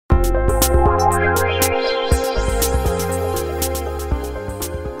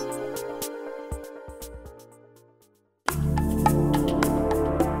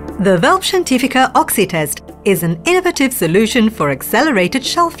The VELP Scientifica OXITEST is an innovative solution for accelerated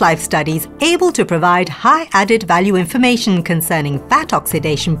shelf life studies able to provide high added value information concerning fat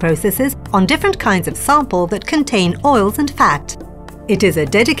oxidation processes on different kinds of sample that contain oils and fat. It is a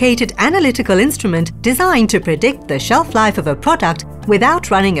dedicated analytical instrument designed to predict the shelf life of a product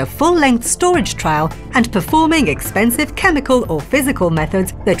without running a full-length storage trial and performing expensive chemical or physical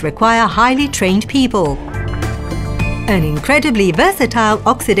methods that require highly trained people. An incredibly versatile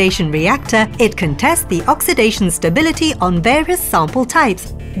oxidation reactor, it can test the oxidation stability on various sample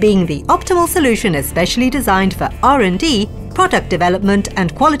types, being the optimal solution especially designed for R&D, product development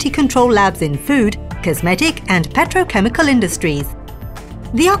and quality control labs in food, cosmetic and petrochemical industries.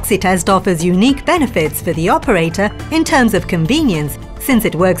 The OXITEST offers unique benefits for the operator in terms of convenience, since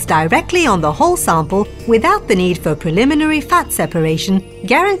it works directly on the whole sample without the need for preliminary fat separation,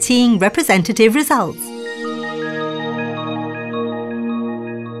 guaranteeing representative results.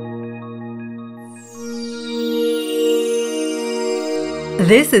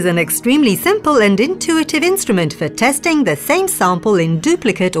 This is an extremely simple and intuitive instrument for testing the same sample in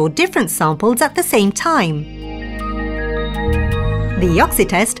duplicate or different samples at the same time. The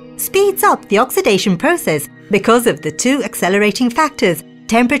OXITEST speeds up the oxidation process because of the two accelerating factors,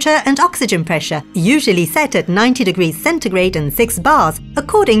 temperature and oxygen pressure, usually set at 90 degrees centigrade and 6 bars,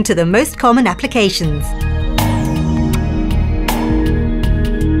 according to the most common applications.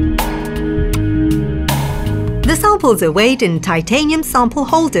 The samples are weighed in titanium sample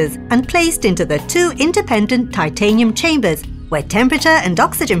holders and placed into the two independent titanium chambers, where temperature and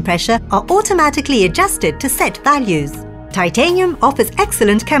oxygen pressure are automatically adjusted to set values. Titanium offers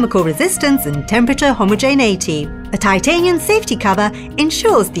excellent chemical resistance and temperature homogeneity. A titanium safety cover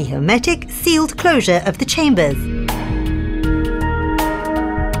ensures the hermetic, sealed closure of the chambers.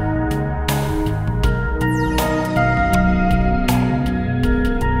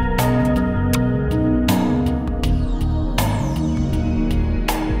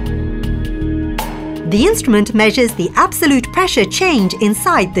 The instrument measures the absolute pressure change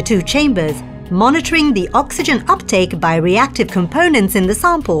inside the two chambers, monitoring the oxygen uptake by reactive components in the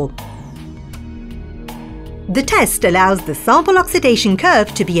sample. The test allows the sample oxidation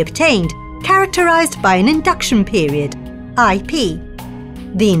curve to be obtained, characterized by an induction period, IP.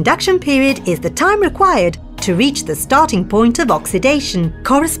 The induction period is the time required to reach the starting point of oxidation,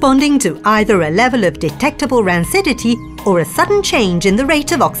 corresponding to either a level of detectable rancidity or a sudden change in the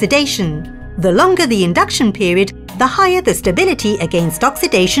rate of oxidation. The longer the induction period, the higher the stability against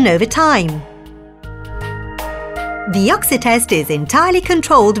oxidation over time. The OXITEST is entirely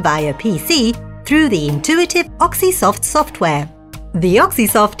controlled via PC through the intuitive OXISoft software. The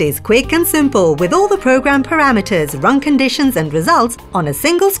OXISoft is quick and simple with all the program parameters, run conditions and results on a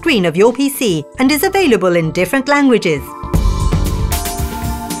single screen of your PC and is available in different languages.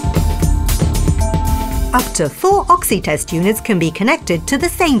 Up to 4 OXITEST units can be connected to the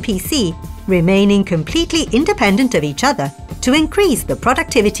same PC, remaining completely independent of each other to increase the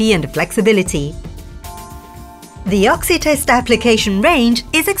productivity and flexibility. The OXITEST application range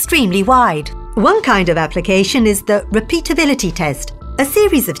is extremely wide. One kind of application is the repeatability test, a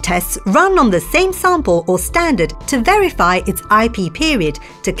series of tests run on the same sample or standard to verify its IP period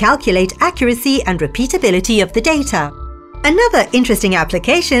to calculate accuracy and repeatability of the data. Another interesting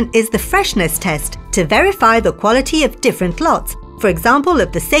application is the freshness test to verify the quality of different lots, for example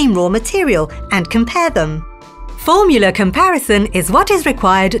of the same raw material, and compare them. Formula comparison is what is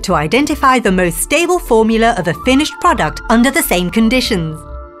required to identify the most stable formula of a finished product under the same conditions.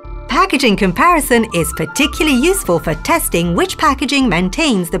 Packaging comparison is particularly useful for testing which packaging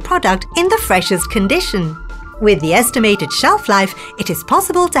maintains the product in the freshest condition. With the estimated shelf life, it is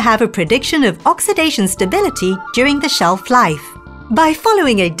possible to have a prediction of oxidation stability during the shelf life. By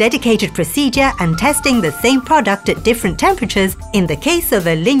following a dedicated procedure and testing the same product at different temperatures, in the case of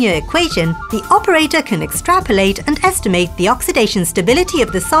a linear equation, the operator can extrapolate and estimate the oxidation stability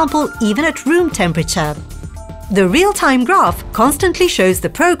of the sample even at room temperature. The real-time graph constantly shows the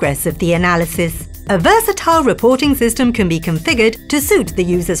progress of the analysis. A versatile reporting system can be configured to suit the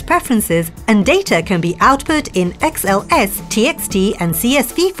user's preferences, and data can be output in XLS, TXT and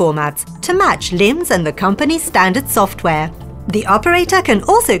CSV formats to match LIMS and the company's standard software. The operator can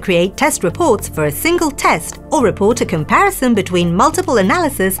also create test reports for a single test or report a comparison between multiple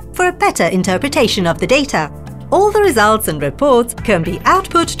analyses for a better interpretation of the data. All the results and reports can be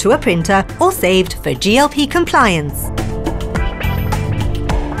output to a printer or saved for GLP compliance.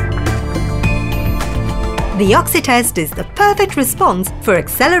 The OXITEST is the perfect response for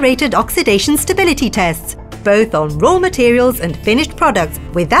accelerated oxidation stability tests, both on raw materials and finished products,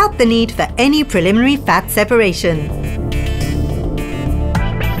 without the need for any preliminary fat separation.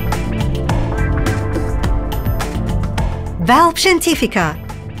 VELP Scientifica,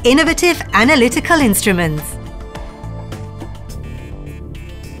 innovative analytical instruments.